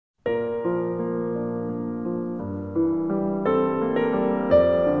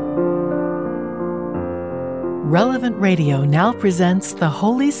Relevant Radio now presents the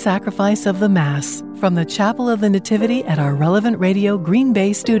Holy Sacrifice of the Mass from the Chapel of the Nativity at our Relevant Radio Green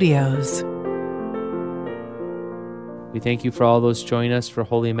Bay studios. We thank you for all those joining us for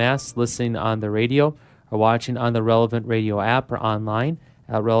Holy Mass, listening on the radio, or watching on the Relevant Radio app or online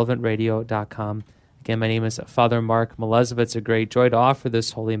at relevantradio.com. Again, my name is Father Mark Melezov. It's a great joy to offer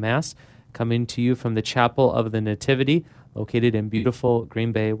this Holy Mass, coming to you from the Chapel of the Nativity, located in beautiful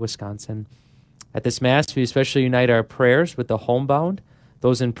Green Bay, Wisconsin. At this Mass, we especially unite our prayers with the homebound,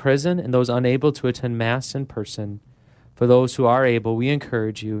 those in prison, and those unable to attend Mass in person. For those who are able, we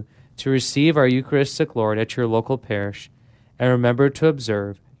encourage you to receive our Eucharistic Lord at your local parish and remember to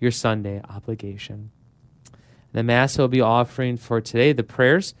observe your Sunday obligation. The Mass we'll be offering for today, the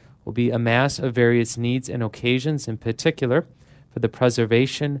prayers, will be a Mass of various needs and occasions, in particular for the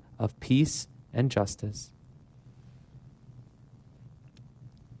preservation of peace and justice.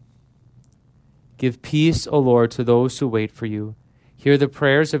 Give peace, O Lord, to those who wait for you. Hear the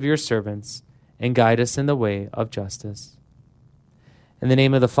prayers of your servants, and guide us in the way of justice. In the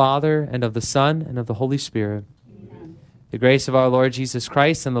name of the Father, and of the Son, and of the Holy Spirit. Amen. The grace of our Lord Jesus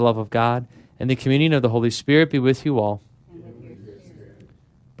Christ, and the love of God, and the communion of the Holy Spirit be with you all. And with your spirit.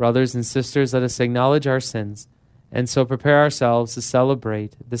 Brothers and sisters, let us acknowledge our sins, and so prepare ourselves to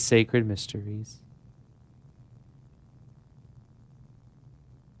celebrate the sacred mysteries.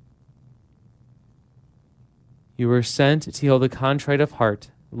 You were sent to heal the contrite of heart.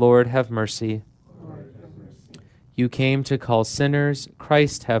 Lord, have mercy. Lord, have mercy. You came to call sinners.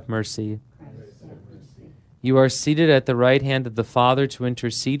 Christ, have mercy. Christ, have mercy. You are seated at the right hand of the Father to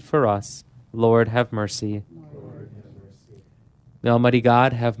intercede for us. Lord, have mercy. Lord, have mercy. May Almighty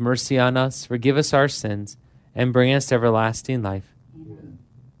God have mercy on us, forgive us our sins, and bring us to everlasting life. Amen.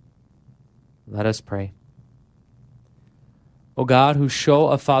 Let us pray. O God, who show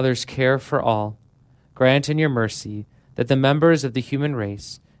a Father's care for all, grant in your mercy that the members of the human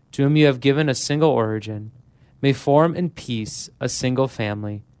race, to whom you have given a single origin, may form in peace a single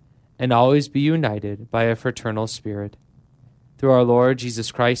family, and always be united by a fraternal spirit. Through our Lord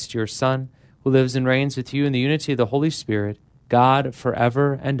Jesus Christ, your Son, who lives and reigns with you in the unity of the Holy Spirit, God,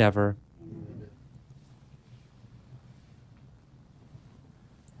 forever and ever. Amen.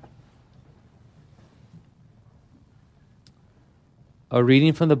 A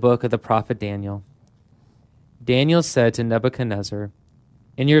reading from the book of the prophet Daniel. Daniel said to Nebuchadnezzar,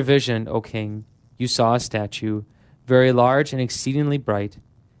 "In your vision, O king, you saw a statue, very large and exceedingly bright,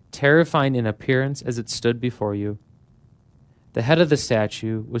 terrifying in appearance as it stood before you. The head of the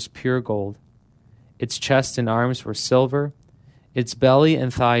statue was pure gold. Its chest and arms were silver, its belly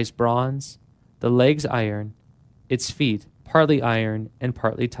and thighs bronze, the legs iron, its feet partly iron and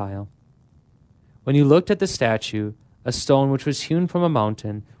partly tile. When you looked at the statue, a stone which was hewn from a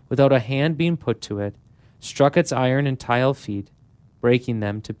mountain, without a hand being put to it, struck its iron and tile feet, breaking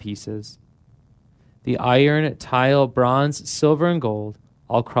them to pieces. The iron, tile, bronze, silver, and gold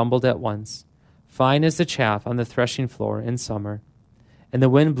all crumbled at once, fine as the chaff on the threshing floor in summer, and the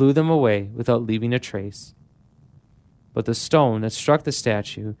wind blew them away without leaving a trace. But the stone that struck the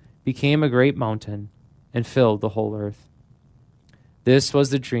statue became a great mountain and filled the whole earth. This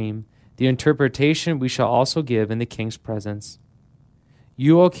was the dream, the interpretation we shall also give in the king's presence.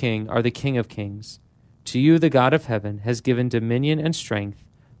 You, O king, are the King of kings. To you the God of heaven has given dominion and strength,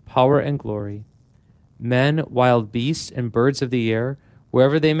 power and glory. Men, wild beasts, and birds of the air,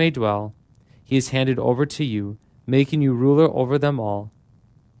 wherever they may dwell, he has handed over to you, making you ruler over them all.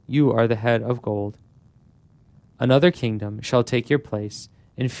 You are the head of gold. Another kingdom shall take your place,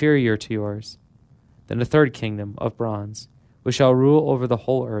 inferior to yours. Then a third kingdom of bronze, which shall rule over the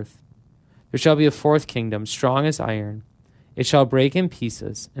whole earth. There shall be a fourth kingdom, strong as iron. It shall break in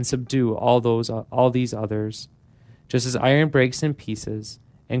pieces and subdue all these others, just as iron breaks in pieces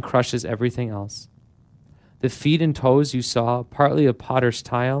and crushes everything else. The feet and toes you saw, partly of potter's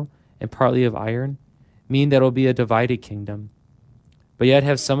tile and partly of iron, mean that it will be a divided kingdom, but yet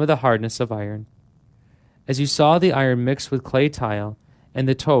have some of the hardness of iron. As you saw the iron mixed with clay tile, and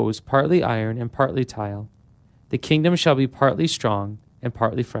the toes partly iron and partly tile, the kingdom shall be partly strong and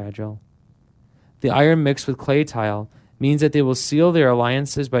partly fragile. The iron mixed with clay tile means that they will seal their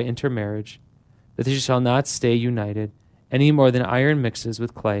alliances by intermarriage, that they shall not stay united, any more than iron mixes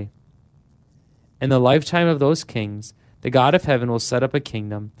with clay. In the lifetime of those kings, the God of heaven will set up a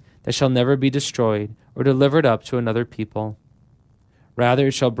kingdom that shall never be destroyed or delivered up to another people. Rather,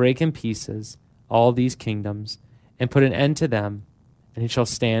 it shall break in pieces all these kingdoms, and put an end to them, and it shall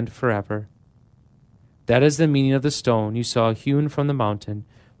stand forever. That is the meaning of the stone you saw hewn from the mountain,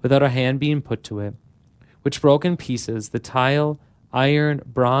 without a hand being put to it, which broke in pieces the tile, iron,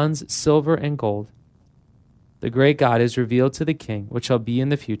 bronze, silver, and gold. The great God is revealed to the king, what shall be in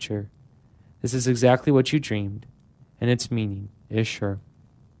the future. This is exactly what you dreamed, and its meaning is sure.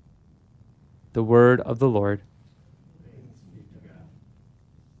 The word of the Lord.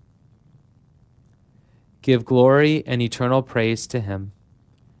 Give glory and eternal praise to him.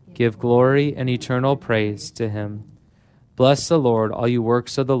 Give glory and eternal praise to him. Bless the Lord, all you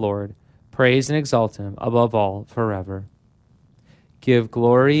works of the Lord. Praise and exalt him above all forever. Give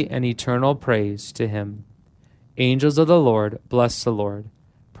glory and eternal praise to him. Angels of the Lord, bless the Lord.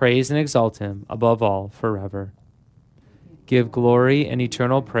 Praise and exalt him above all forever. Give glory and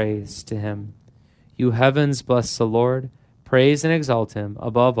eternal praise to him. You heavens, bless the Lord. Praise and exalt him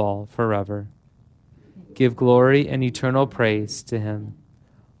above all forever. Give glory and eternal praise to him.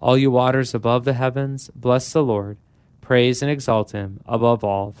 All you waters above the heavens, bless the Lord. Praise and exalt him above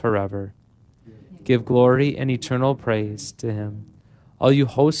all forever. Give glory and eternal praise to him. All you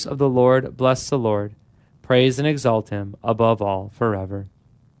hosts of the Lord, bless the Lord. Praise and exalt him above all forever.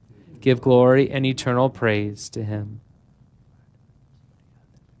 Give glory and eternal praise to him.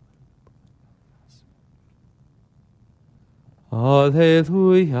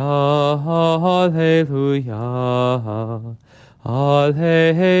 Alleluia, alleluia,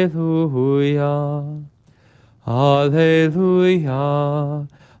 alleluia, alleluia,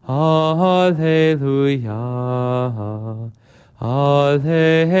 alleluia,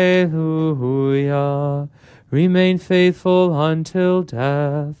 alleluia. Remain faithful until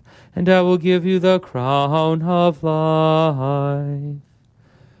death, and I will give you the crown of life.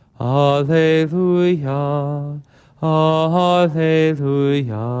 Alleluia, alleluia,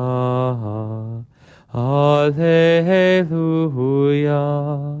 alleluia.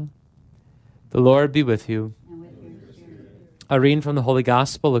 The Lord be with you. And with your spirit. A reading from the Holy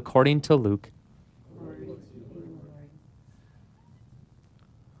Gospel according to Luke. Glory to you, Lord.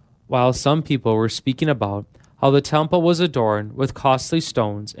 While some people were speaking about how the temple was adorned with costly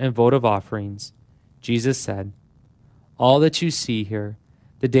stones and votive offerings, Jesus said, "All that you see here,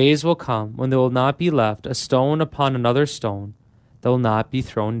 the days will come when there will not be left a stone upon another stone that will not be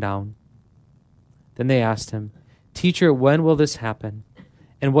thrown down." Then they asked him, "Teacher, when will this happen?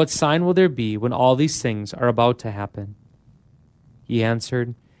 And what sign will there be when all these things are about to happen?" He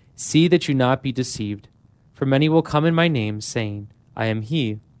answered, "See that you not be deceived, for many will come in my name, saying, 'I am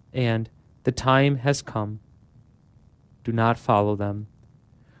he,' and 'The time has come.' Do not follow them.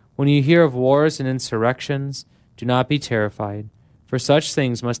 When you hear of wars and insurrections, do not be terrified, for such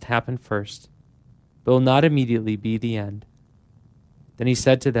things must happen first, but will not immediately be the end." Then he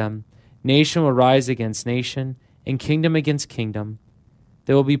said to them, "Nation will rise against nation, and kingdom against kingdom.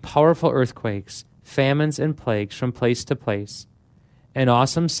 There will be powerful earthquakes, famines, and plagues from place to place, and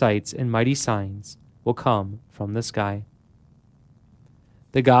awesome sights and mighty signs will come from the sky."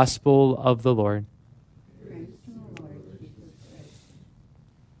 The Gospel of the Lord. Praise to the Lord Jesus Christ.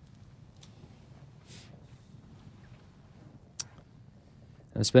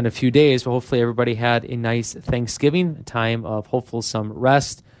 It's been a few days, but hopefully everybody had a nice Thanksgiving, a time of hopeful some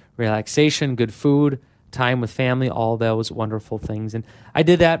rest, relaxation, good food, time with family, all those wonderful things. And I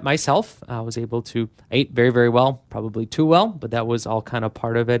did that myself. I was able to eat very, very well, probably too well, but that was all kind of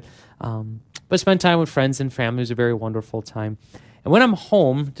part of it. But spend time with friends and family was a very wonderful time. And when I'm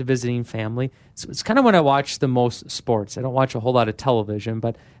home to visiting family, it's kind of when I watch the most sports. I don't watch a whole lot of television,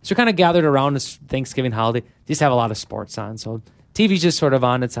 but as we're kind of gathered around this Thanksgiving holiday, they just have a lot of sports on. So TV's just sort of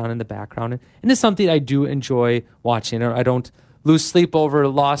on, it's on in the background. And it's something I do enjoy watching. I don't lose sleep over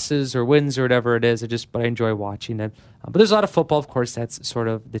losses or wins or whatever it is. But I enjoy watching it. But there's a lot of football, of course, that's sort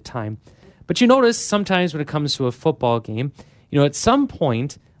of the time. But you notice sometimes when it comes to a football game, at some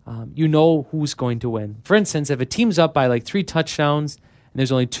point, you know who's going to win. For instance, if a team's up by like 3 touchdowns and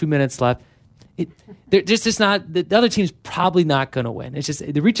there's only 2 minutes left, the other team's probably not going to win.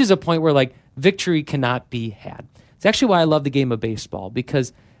 It reaches a point where like victory cannot be had. It's actually why I love the game of baseball,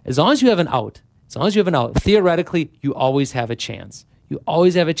 because as long as you have an out, theoretically, you always have a chance. You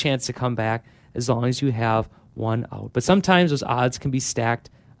always have a chance to come back as long as you have one out. But sometimes those odds can be stacked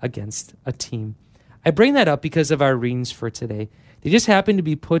against a team. I bring that up because of our readings for today. They just happen to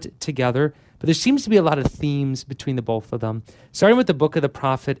be put together, but there seems to be a lot of themes between the both of them. Starting with the book of the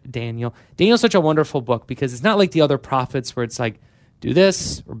prophet Daniel. Daniel's such a wonderful book because it's not like the other prophets where it's like, do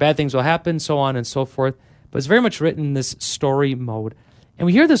this, or bad things will happen, so on and so forth. But it's very much written in this story mode. And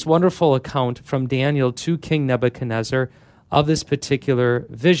we hear this wonderful account from Daniel to King Nebuchadnezzar of this particular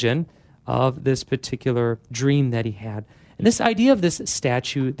vision, of this particular dream that he had. And this idea of this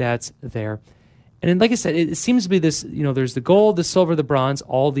statue that's there. And then, like I said, it seems to be this, there's the gold, the silver, the bronze,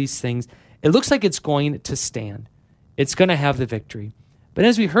 all these things. It looks like it's going to stand. It's going to have the victory. But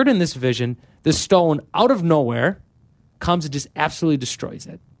as we heard in this vision, the stone out of nowhere comes and just absolutely destroys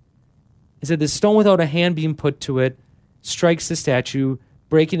it. It said the stone without a hand being put to it strikes the statue,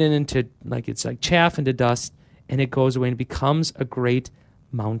 breaking it into it's like chaff into dust, and it goes away and becomes a great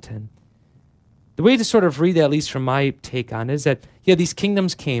mountain. The way to sort of read that, at least from my take on it, is that, yeah, these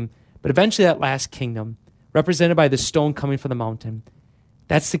kingdoms came, but eventually that last kingdom, represented by the stone coming from the mountain,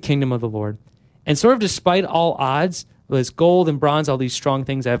 that's the kingdom of the Lord. And sort of despite all odds, there's gold and bronze, all these strong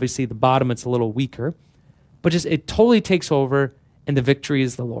things, obviously the bottom it's a little weaker, but just it totally takes over, and the victory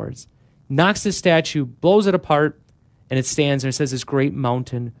is the Lord's. Knocks the statue, blows it apart, and it stands, and it says this great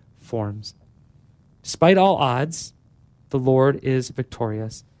mountain forms. Despite all odds, the Lord is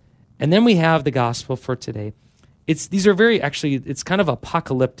victorious. And then we have the gospel for today. These are it's kind of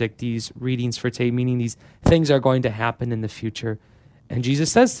apocalyptic, these readings for today, meaning these things are going to happen in the future. And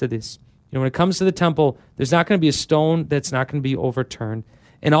Jesus says to this, when it comes to the temple, there's not going to be a stone that's not going to be overturned.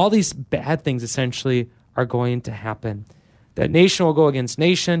 And all these bad things essentially are going to happen. That nation will go against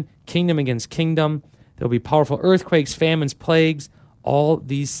nation, kingdom against kingdom. There'll be powerful earthquakes, famines, plagues, all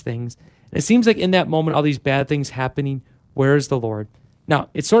these things. And it seems like in that moment, all these bad things happening, where is the Lord? Now,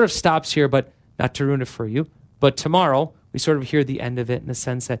 it sort of stops here, but not to ruin it for you. But tomorrow, we sort of hear the end of it in the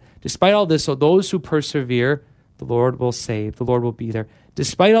sense that despite all this, so those who persevere, the Lord will save. The Lord will be there.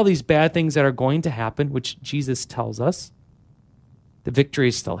 Despite all these bad things that are going to happen, which Jesus tells us, the victory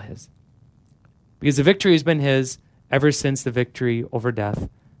is still his. Because the victory has been his ever since the victory over death,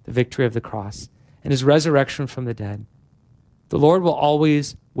 the victory of the cross, and his resurrection from the dead. The Lord will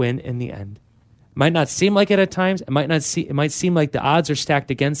always win in the end. It might not seem like it at times. It might seem like the odds are stacked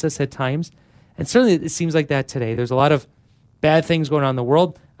against us at times. And certainly it seems like that today. There's a lot of bad things going on in the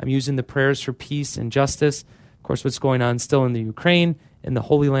world. I'm using the prayers for peace and justice. Of course, what's going on still in the Ukraine, in the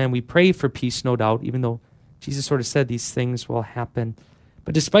Holy Land. We pray for peace, no doubt, even though Jesus sort of said these things will happen.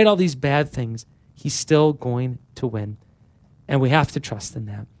 But despite all these bad things, he's still going to win. And we have to trust in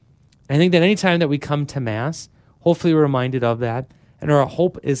that. And I think that anytime that we come to Mass, hopefully we're reminded of that, and our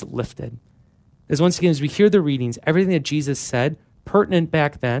hope is lifted. As once again, as we hear the readings, everything that Jesus said, pertinent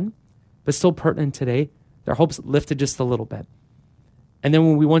back then, but still pertinent today, our hope's lifted just a little bit. And then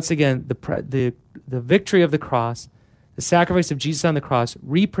when we once again, the victory of the cross, the sacrifice of Jesus on the cross,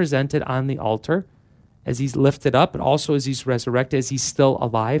 represented on the altar, as he's lifted up, and also as he's resurrected, as he's still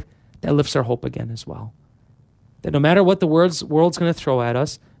alive, that lifts our hope again as well. That no matter what the world's going to throw at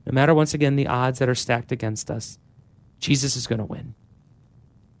us, no matter, once again, the odds that are stacked against us, Jesus is going to win.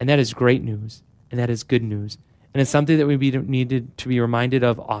 And that is great news, and that is good news. And it's something that we needed to be reminded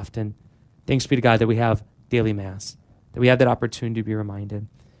of often. Thanks be to God that we have daily Mass, that we have that opportunity to be reminded.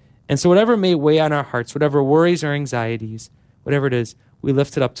 And so whatever may weigh on our hearts, whatever worries or anxieties, whatever it is, we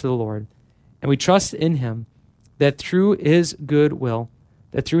lift it up to the Lord. And we trust in him that through his good will,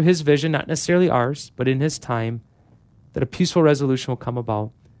 that through his vision, not necessarily ours, but in his time, that a peaceful resolution will come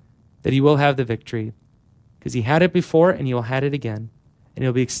about, that he will have the victory, because he had it before and he will have it again, and it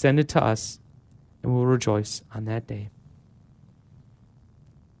will be extended to us, and we will rejoice on that day.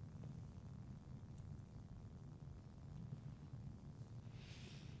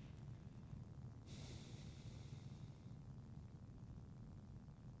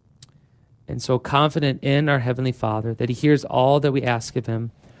 And so confident in our Heavenly Father that he hears all that we ask of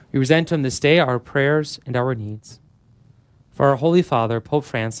him, we present to him this day our prayers and our needs. For our Holy Father, Pope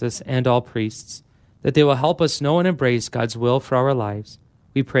Francis, and all priests, that they will help us know and embrace God's will for our lives,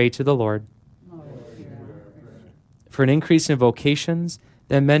 we pray to the Lord. For an increase in vocations,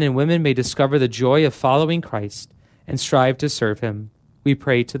 that men and women may discover the joy of following Christ and strive to serve him, we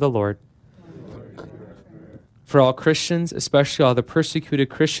pray to the Lord. For all Christians, especially all the persecuted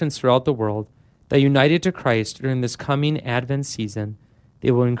Christians throughout the world, that united to Christ during this coming Advent season,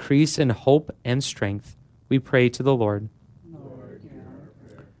 they will increase in hope and strength, we pray to the Lord.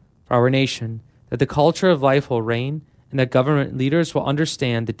 For our nation, that the culture of life will reign and that government leaders will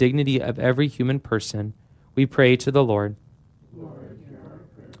understand the dignity of every human person, we pray to the Lord.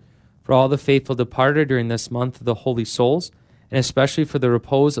 For all the faithful departed during this month of the Holy Souls, and especially for the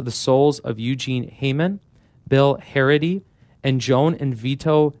repose of the souls of Eugene Heyman, Bill Harity, and Joan and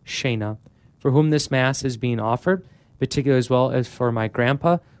Vito Shana, for whom this Mass is being offered, particularly as well as for my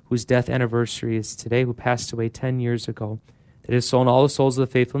grandpa, whose death anniversary is today, who passed away 10 years ago, that his soul and all the souls of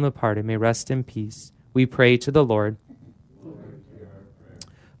the faithful and departed may rest in peace. We pray to the Lord.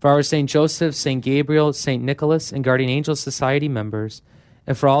 For our St. Joseph, St. Gabriel, St. Nicholas, and Guardian Angel Society members,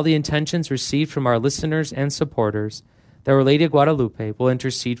 and for all the intentions received from our listeners and supporters, that Our Lady of Guadalupe will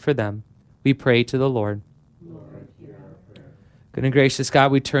intercede for them, we pray to the Lord. Good and gracious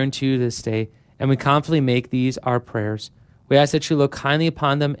God, we turn to you this day, and we confidently make these our prayers. We ask that you look kindly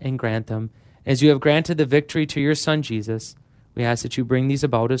upon them and grant them, As you have granted the victory to your Son, Jesus, we ask that you bring these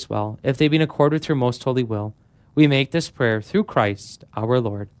about as well, if they be in accord with your most holy will. We make this prayer through Christ our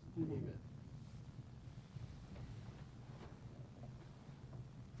Lord.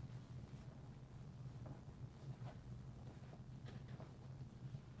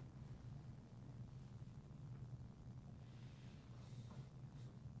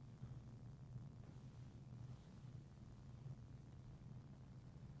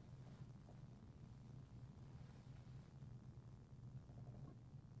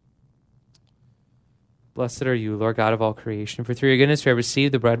 Blessed are you, Lord God of all creation, for through your goodness we have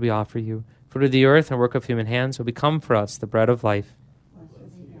received the bread we offer you. Fruit of the earth and work of human hands will become for us the bread of life.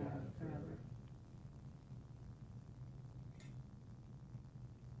 Blessed be God forever.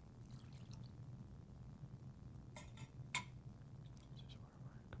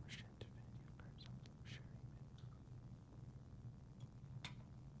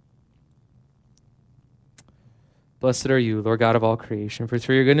 Blessed are you, Lord God of all creation, for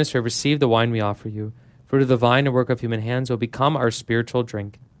through your goodness we have received the wine we offer you. Fruit of the vine and work of human hands will become our spiritual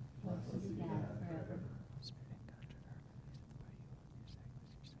drink. Blessed be God forever.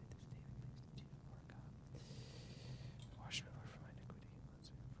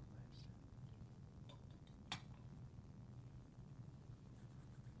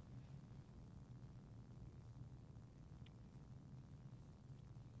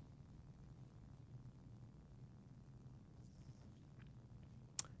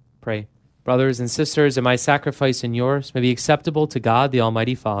 Pray, brothers and sisters, that my sacrifice and yours may be acceptable to God, the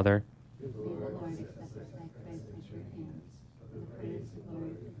Almighty Father. May the Lord accept the sacrifice at your hands, for the praise and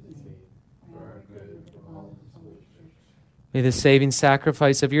glory of his name, for our good and for all his holy church. May the saving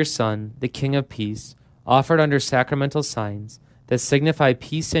sacrifice of your Son, the King of peace, offered under sacramental signs that signify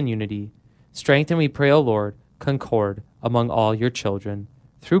peace and unity, strengthen, we pray, O Lord, concord among all your children,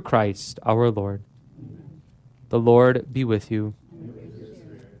 through Christ our Lord. Amen. The Lord be with you. And with your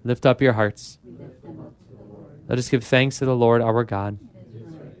spirit, Lift up your hearts. we lift them up to the Lord. Let us give thanks to the Lord our God. It is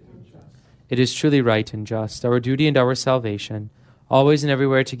right and just. It is truly right and just, our duty and our salvation, always and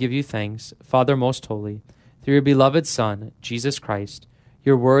everywhere to give you thanks, Father most holy, through your beloved Son, Jesus Christ,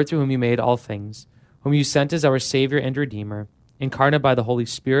 your Word through whom you made all things, whom you sent as our Savior and Redeemer, incarnate by the Holy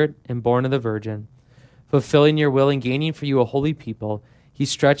Spirit and born of the Virgin. Fulfilling your will and gaining for you a holy people, he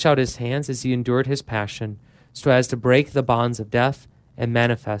stretched out his hands as he endured his passion, so as to break the bonds of death and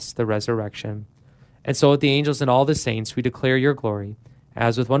manifest the resurrection. And so with the angels and all the saints we declare your glory,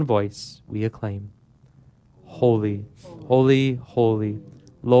 as with one voice we acclaim. Holy, holy, holy,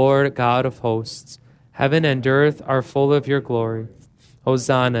 Lord God of hosts, heaven and earth are full of your glory.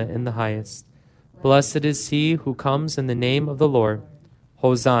 Hosanna in the highest. Blessed is he who comes in the name of the Lord.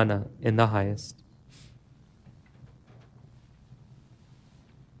 Hosanna in the highest.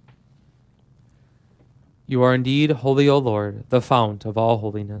 You are indeed holy, O Lord, the fount of all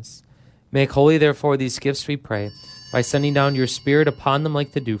holiness. Make holy, therefore, these gifts, we pray, by sending down your Spirit upon them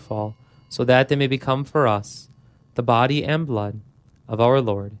like the dewfall, so that they may become for us the body and blood of our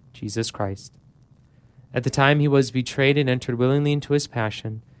Lord Jesus Christ. At the time he was betrayed and entered willingly into his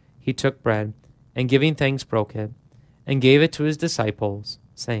passion, he took bread, and giving thanks broke it, and gave it to his disciples,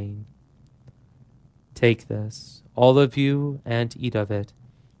 saying, Take this, all of you, and eat of it,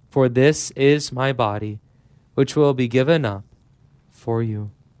 for this is my body, which will be given up for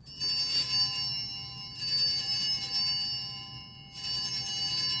you.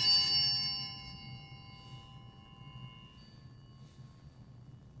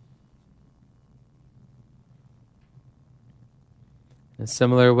 In a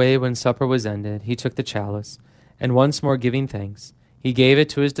similar way, when supper was ended, he took the chalice, and once more giving thanks, he gave it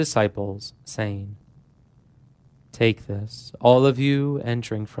to his disciples, saying, Take this, all of you, and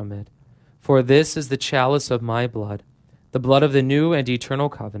drink from it, for this is the chalice of my blood, the blood of the new and eternal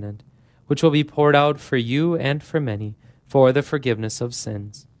covenant, which will be poured out for you and for many for the forgiveness of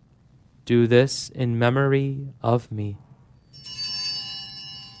sins. Do this in memory of me.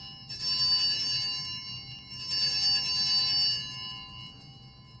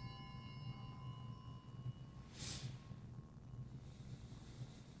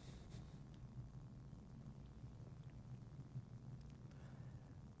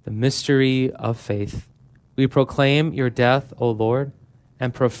 The mystery of faith. We proclaim your death, O Lord,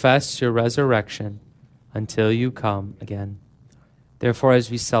 and profess your resurrection until you come again. Therefore,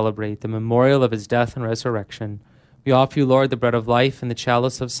 as we celebrate the memorial of his death and resurrection, we offer you, Lord, the bread of life and the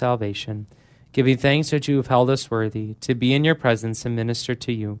chalice of salvation, giving thanks that you have held us worthy to be in your presence and minister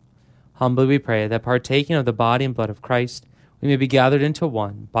to you. Humbly we pray that partaking of the body and blood of Christ, we may be gathered into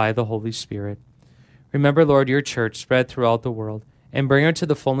one by the Holy Spirit. Remember, Lord, your church spread throughout the world, and bring her to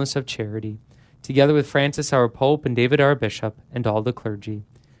the fullness of charity. together with Francis our Pope and David our Bishop, and all the clergy.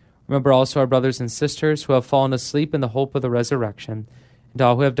 Remember also our brothers and sisters who have fallen asleep in the hope of the resurrection, and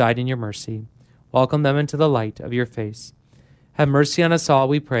all who have died in your mercy. Welcome them into the light of your face. Have mercy on us all,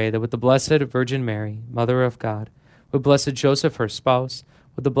 we pray, that with the Blessed Virgin Mary, Mother of God, with blessed Joseph, her spouse,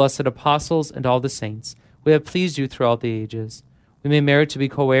 with the blessed apostles and all the saints, we have pleased you throughout the ages. We may merit to be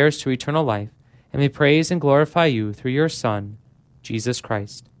co-heirs to eternal life, and may praise and glorify you through your Son, Jesus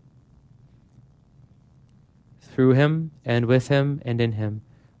Christ. Through him, and with him, and in him,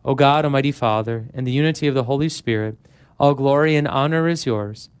 O God, Almighty Father, in the unity of the Holy Spirit, all glory and honor is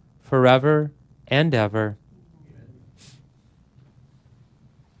yours, forever and ever.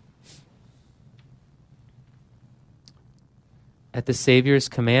 At the Savior's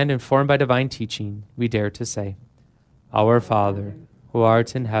command, informed by divine teaching, we dare to say, Our Father, who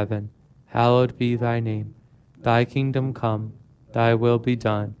art in heaven, hallowed be thy name. Thy kingdom come, thy will be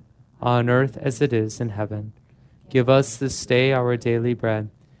done, on earth as it is in heaven. Give us this day our daily bread,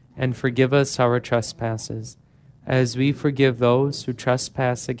 and forgive us our trespasses, as we forgive those who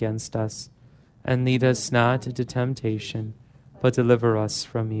trespass against us. And lead us not into temptation, but deliver us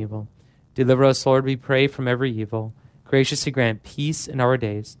from evil. Deliver us, Lord, we pray, from every evil. Graciously grant peace in our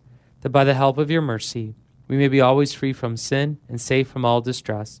days, that by the help of your mercy we may be always free from sin and safe from all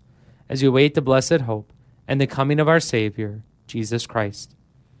distress, as we await the blessed hope and the coming of our Savior, Jesus Christ.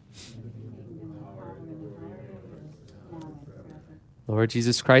 Lord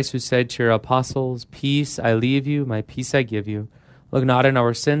Jesus Christ, who said to your apostles, Peace I leave you, my peace I give you, look not on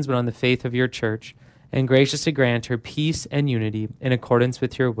our sins, but on the faith of your church, and graciously grant her peace and unity in accordance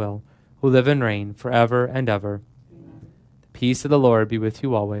with your will, who live and reign forever and ever. The peace of the Lord be with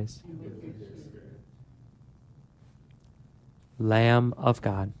you always. Lamb of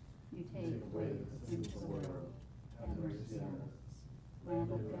God. You take away the sins of the world, have mercy on us.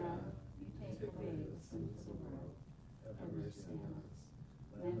 Lamb of God, you take away the sins of the world, have mercy on us.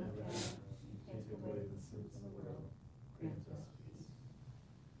 Lamb of God, you take away the sins of the world, grant us peace.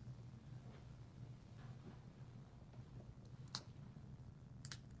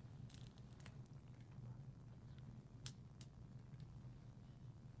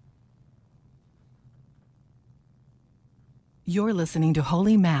 You're listening to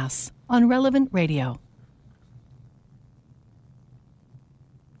Holy Mass on Relevant Radio.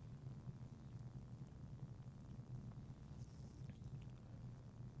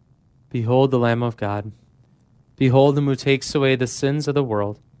 Behold the Lamb of God. Behold him who takes away the sins of the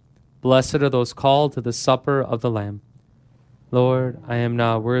world. Blessed are those called to the supper of the Lamb. Lord, I am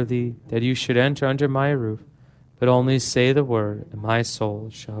not worthy that you should enter under my roof, but only say the word, and my soul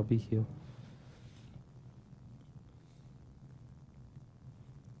shall be healed.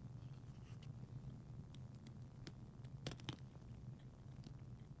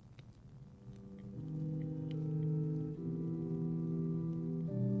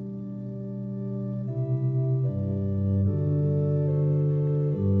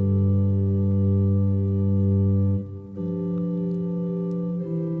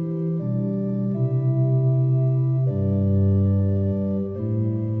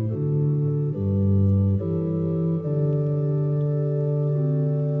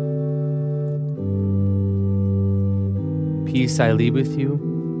 Peace I leave with you,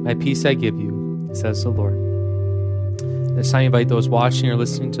 my peace I give you, says the Lord. This time I invite those watching or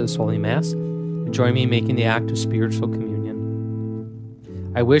listening to this Holy Mass to join me in making the act of spiritual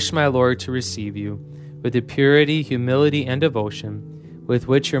communion. I wish, my Lord, to receive you with the purity, humility, and devotion with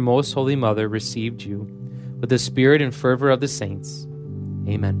which your most holy Mother received you, with the spirit and fervor of the saints.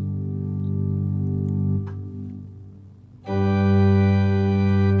 Amen.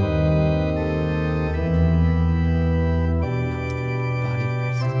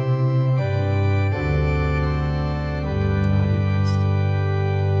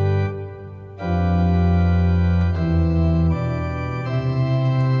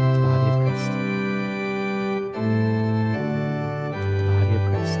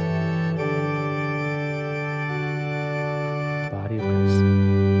 Body of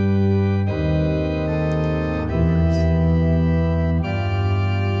Christ.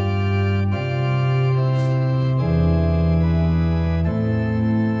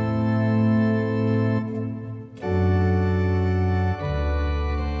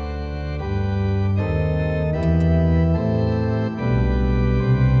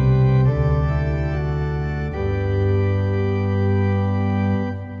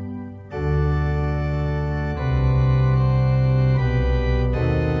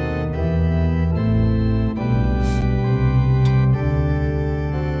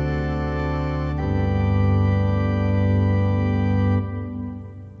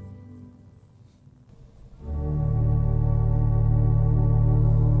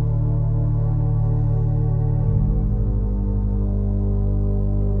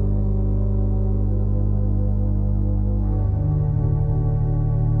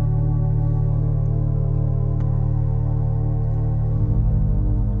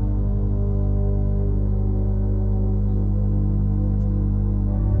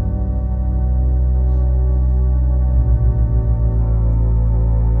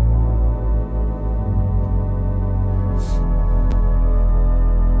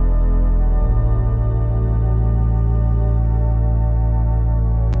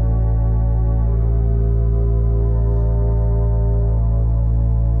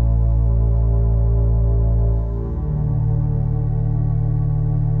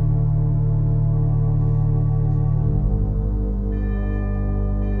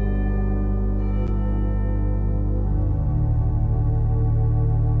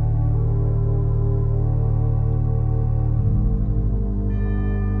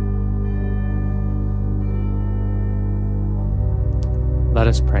 Let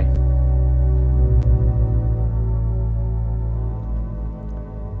us pray.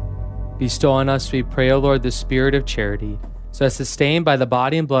 Bestow on us, we pray, O Lord, the spirit of charity, so as sustained by the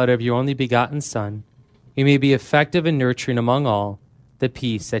body and blood of your only begotten Son, we may be effective in nurturing among all the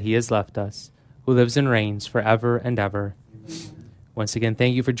peace that he has left us, who lives and reigns forever and ever. Once again,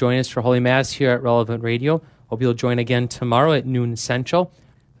 thank you for joining us for Holy Mass here at Relevant Radio. Hope you'll join again tomorrow at noon Central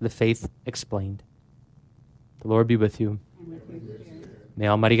for the Faith Explained. The Lord be with you. May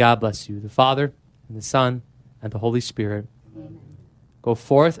Almighty God bless you, the Father, and the Son, and the Holy Spirit. Amen. Go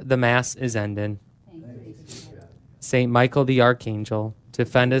forth, the Mass is ended. Saint Michael the Archangel,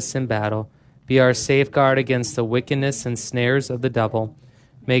 defend us in battle. Be our safeguard against the wickedness and snares of the devil.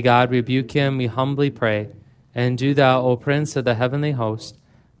 May God rebuke him, we humbly pray. And do thou, O Prince of the heavenly host,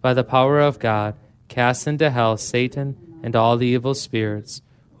 by the power of God, cast into hell Satan and all the evil spirits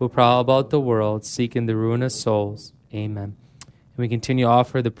who prowl about the world, seeking the ruin of souls. Amen. And we continue to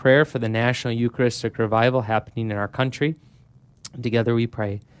offer the prayer for the national Eucharistic revival happening in our country. And together we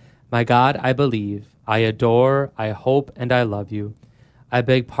pray. My God, I believe, I adore, I hope, and I love you. I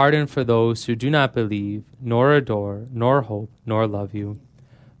beg pardon for those who do not believe, nor adore, nor hope, nor love you.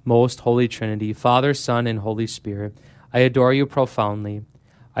 Most Holy Trinity, Father, Son, and Holy Spirit, I adore you profoundly.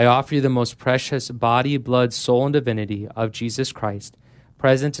 I offer you the most precious body, blood, soul, and divinity of Jesus Christ,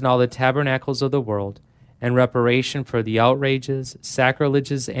 present in all the tabernacles of the world, and reparation for the outrages,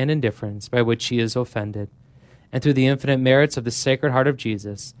 sacrileges, and indifference by which he is offended. And through the infinite merits of the Sacred Heart of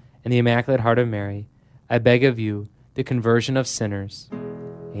Jesus and the Immaculate Heart of Mary, I beg of you the conversion of sinners.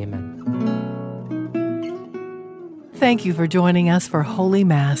 Amen. Thank you for joining us for Holy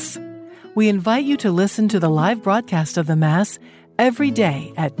Mass. We invite you to listen to the live broadcast of the Mass every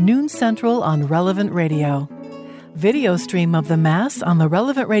day at noon Central on Relevant Radio. Video stream of the Mass on the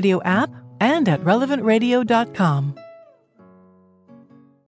Relevant Radio app and at relevantradio.com.